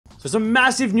So some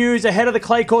massive news ahead of the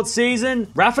clay court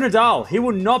season. Rafa Nadal, he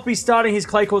will not be starting his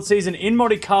clay court season in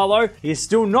Monte Carlo. He is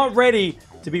still not ready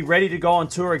to go on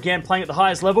tour again, playing at the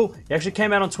highest level. He actually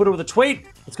came out on Twitter with a tweet.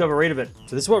 Let's go have a read of it.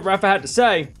 So this is what Rafa had to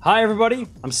say. Hi everybody,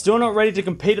 I'm still not ready to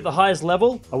compete at the highest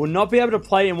level. I will not be able to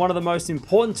play in one of the most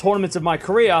important tournaments of my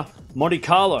career, Monte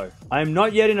Carlo. I am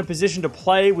not yet in a position to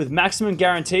play with maximum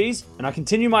guarantees, and I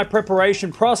continue my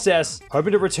preparation process,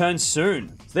 hoping to return soon.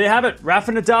 So there you have it,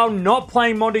 Rafa Nadal not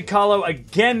playing Monte Carlo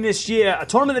again this year, a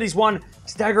tournament that he's won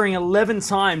staggering 11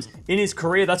 times in his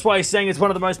career. That's why he's saying it's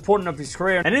one of the most important of his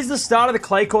career. And it is the start of the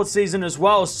clay court season as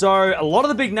well, so a lot of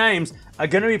the big names are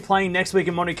going to be playing next week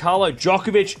in Monte Carlo.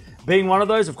 Djokovic being one of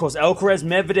those, of course, Alcaraz,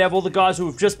 Medvedev, all the guys who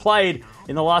have just played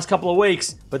in the last couple of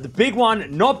weeks. But the big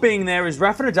one not being there is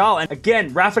Rafa Nadal. And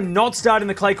again, Rafa not starting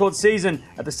the clay court season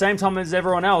at the same time as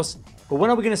everyone else. But when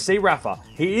are we going to see Rafa?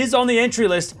 He is on the entry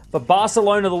list for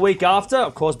Barcelona the week after.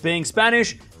 Of course, being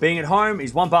Spanish, being at home,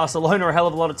 he's won Barcelona a hell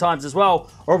of a lot of times as well.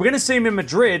 Or are we going to see him in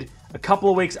Madrid a couple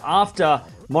of weeks after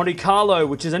Monte Carlo,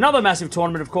 which is another massive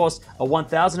tournament, of course, a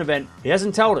 1,000 event. He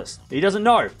hasn't told us. He doesn't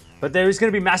know. But there is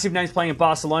going to be massive names playing in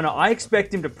Barcelona. I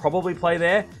expect him to probably play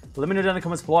there. But let me know down in the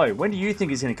comments below. When do you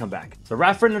think he's going to come back? So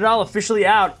Rafa Nadal officially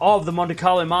out of the Monte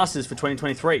Carlo Masters for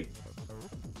 2023.